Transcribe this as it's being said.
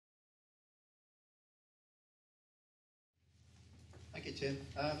Tim.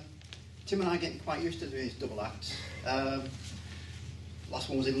 Tim and I are getting quite used to doing these double acts. Last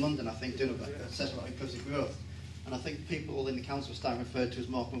one was in London, I think, doing a assessment about inclusive growth. And I think people in the council are starting referred to as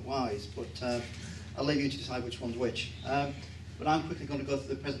Morecambe Wise, but I'll leave you to decide which one's which. But I'm quickly going to go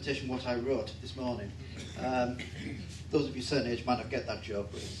through the presentation what I wrote this morning. Those of you a certain age might not get that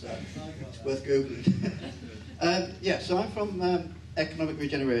joke, but it's worth Googling. Yeah, so I'm from Economic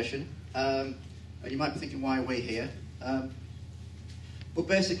Regeneration. And you might be thinking, why are we here? But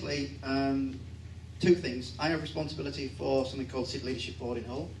basically, two things. I have responsibility for something called City Leadership Board in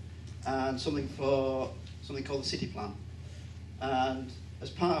Hull, and something called the City Plan. And as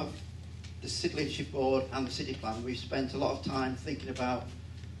part of the City Leadership Board and the City Plan, we've spent a lot of time thinking about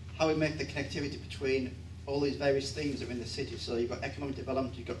how we make the connectivity between all these various themes that are in the city. So you've got economic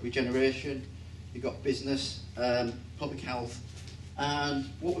development, you've got regeneration, you've got business, public health. And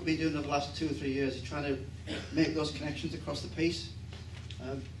what we've been doing over the last 2 or 3 years is trying to make those connections across the piece.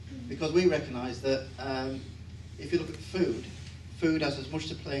 Because we recognise that if you look at food has as much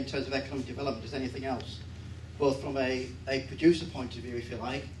to play in terms of economic development as anything else, both from a producer point of view, if you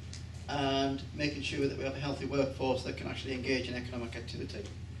like, and making sure that we have a healthy workforce that can actually engage in economic activity.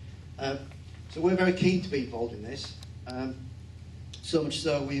 So we're very keen to be involved in this. So much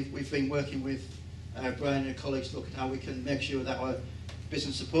so we've been working with Brian and colleagues to look at how we can make sure that our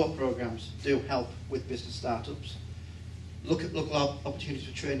business support programs do help with business startups. Look at opportunities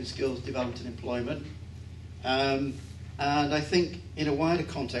for training, skills, development and employment. And I think in a wider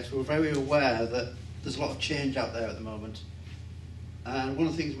context, we're very aware that there's a lot of change out there at the moment. And one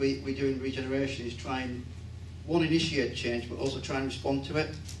of the things we do in Regeneration is try and, one, initiate change, but also try and respond to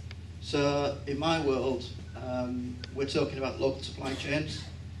it. So in my world, we're talking about local supply chains,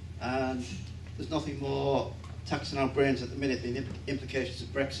 and there's nothing more taxing our brains at the minute than the implications of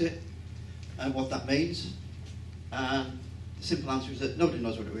Brexit and what that means. And the simple answer is that nobody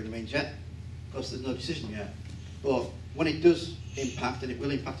knows what it really means yet, because there's no decision yet. But when it does impact, and it will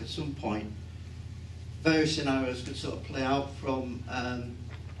impact at some point, various scenarios could sort of play out from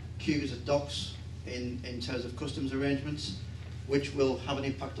queues at docks in terms of customs arrangements, which will have an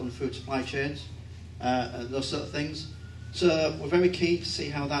impact on food supply chains and those sort of things. So we're very keen to see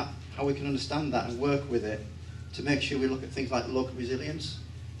how we can understand that and work with it to make sure we look at things like local resilience.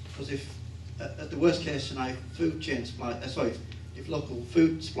 Because if at the worst case scenario, if local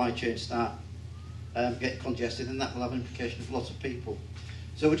food supply chains start getting congested, then that will have an implication for lots of people.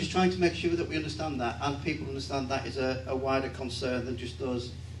 So we're just trying to make sure that we understand that, and people understand that is a wider concern than just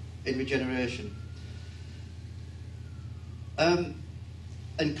those in regeneration.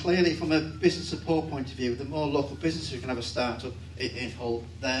 And clearly, from a business support point of view, the more local businesses can have a start-up in Hull,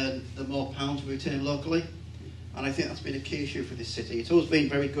 then the more pounds we retain locally. And I think that's been a key issue for this city. It's always been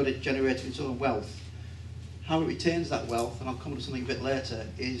very good at generating its own wealth. How it retains that wealth, and I'll come to something a bit later,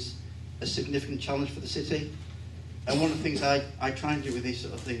 is a significant challenge for the city. And one of the things I try and do with these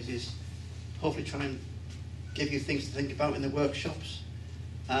sort of things is hopefully try and give you things to think about in the workshops.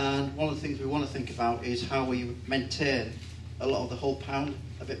 And one of the things we want to think about is how we maintain a lot of the whole pound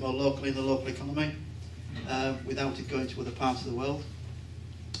a bit more locally in the local economy without it going to other parts of the world.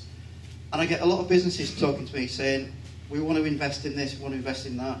 And I get a lot of businesses talking to me saying, we want to invest in this, we want to invest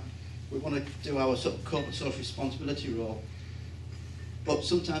in that, we want to do our sort of corporate social responsibility role. But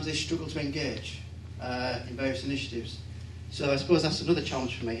sometimes they struggle to engage in various initiatives. So I suppose that's another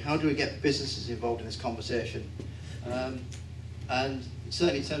challenge for me. How do we get businesses involved in this conversation? And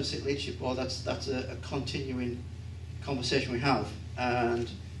certainly in terms of City Leadership Board, that's a continuing conversation we have.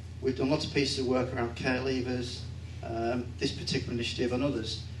 And we've done lots of pieces of work around care leavers, this particular initiative and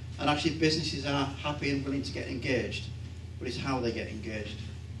others. And actually businesses are happy and willing to get engaged, but it's how they get engaged.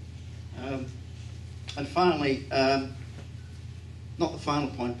 And finally, not the final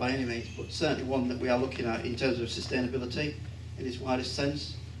point by any means, but certainly one that we are looking at in terms of sustainability in its widest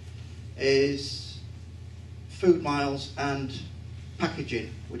sense, is food miles and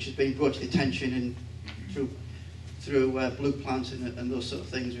packaging, which has been brought to the attention through Blue Plant and those sort of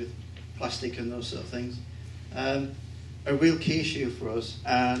things with plastic and those sort of things. A real key issue for us,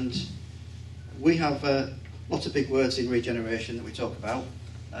 and we have lots of big words in regeneration that we talk about,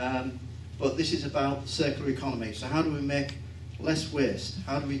 but this is about circular economy. So how do we make less waste?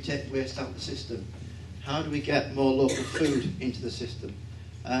 How do we take waste out of the system? How do we get more local food into the system?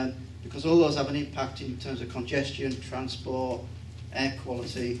 Because all those have an impact in terms of congestion, transport, air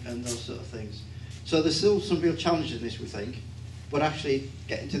quality and those sort of things. So there's still some real challenges in this, we think, but actually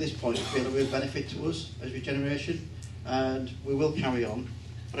getting to this point will be a real benefit to us as Regeneration, and we will carry on.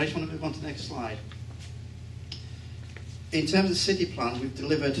 But I just want to move on to the next slide. In terms of the city plan, we've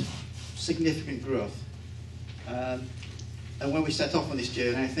delivered significant growth. And when we set off on this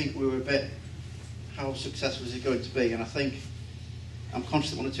journey, I think we were a bit, how successful is it going to be? And I think, I'm conscious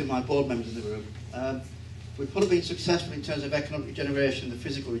that one or two of my board members in the room, we've probably been successful in terms of economic regeneration, the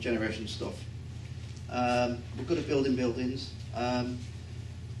physical regeneration stuff. We're good at building buildings.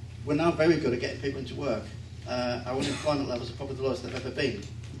 We're now very good at getting people into work. Our unemployment levels are probably the lowest they've ever been.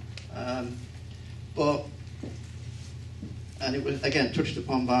 And it was again touched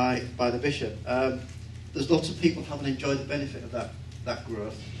upon by the Bishop. There's lots of people who haven't enjoyed the benefit of that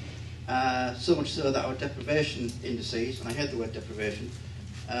growth. So much so that our deprivation indices, and I hate the word deprivation,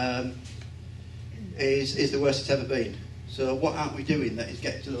 is the worst it's ever been. So what aren't we doing that is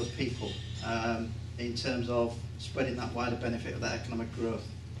getting to those people in terms of spreading that wider benefit of that economic growth?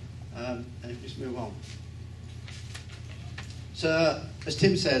 And if we just move on. So, as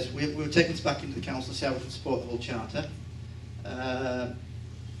Tim says, we were taking this back into the council to see how we can support the whole charter.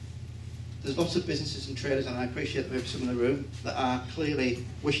 There's lots of businesses and traders, and I appreciate that we have some in the room that are clearly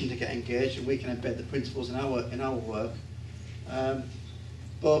wishing to get engaged, and we can embed the principles in our work.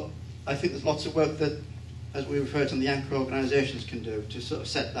 But I think there's lots of work that, as we refer to, the anchor organisations can do to sort of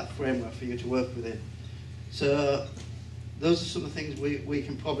set that framework for you to work within. So those are some of the things we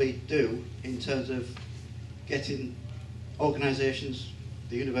can probably do in terms of getting organisations,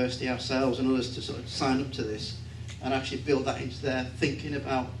 the university, ourselves and others to sort of sign up to this and actually build that into their thinking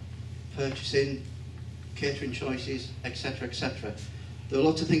about purchasing, catering choices, etc., etc. There are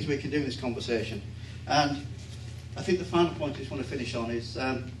lots of things we can do in this conversation. And I think the final point I just want to finish on is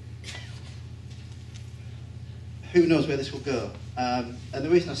who knows where this will go. And the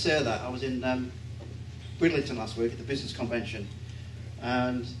reason I say that, I was in Bridlington last week at the business convention,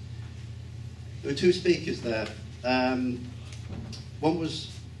 and there were two speakers there. One was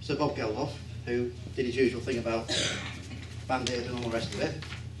Sir Bob Geldof, who did his usual thing about Band-Aid and all the rest of it.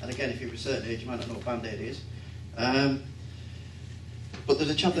 And again, if you're of a certain age, you might not know what Band-Aid is. But there's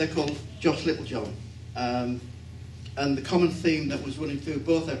a chap there called Josh Littlejohn. And the common theme that was running through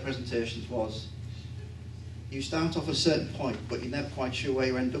both their presentations was, you start off at a certain point, but you're never quite sure where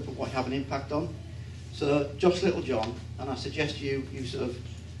you end up and what you have an impact on. So Josh Littlejohn, and I suggest you sort of,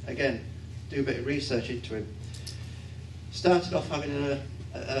 again, do a bit of research into him, started off having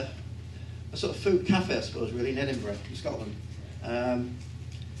a sort of food cafe, I suppose, really, in Edinburgh, in Scotland.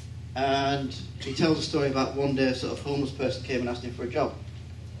 And he tells a story about one day a sort of homeless person came and asked him for a job.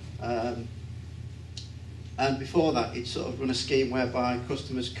 And before that, he'd sort of run a scheme whereby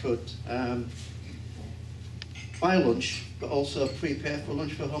customers could buy lunch, but also prepare for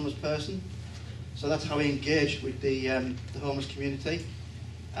lunch for a homeless person. So that's how he engaged with the homeless community.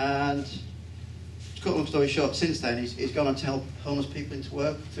 And to cut a long story short, since then he's gone on to help homeless people into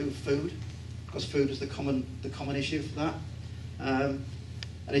work through food, because food is the common issue for that.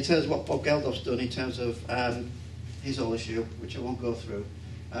 And he tells what Bob Geldof's done in terms of his whole issue, which I won't go through.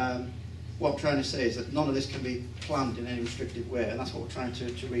 What I'm trying to say is that none of this can be planned in any restrictive way, and that's what we're trying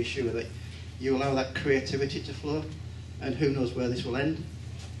to reassure, that you allow that creativity to flow, and who knows where this will end.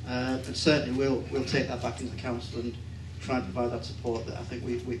 And certainly we'll take that back into the council and try and provide that support that I think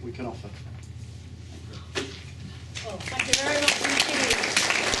we can offer. Well, thank you very much indeed.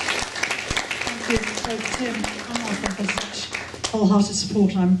 Thank you. So Tim and Michael for such wholehearted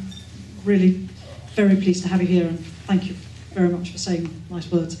support. I'm really very pleased to have you here, and thank you very much for saying nice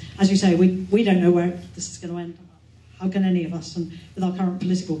words. As you say, we don't know where this is going to end. How can any of us? And with our current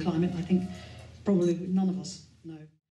political climate, I think probably none of us know.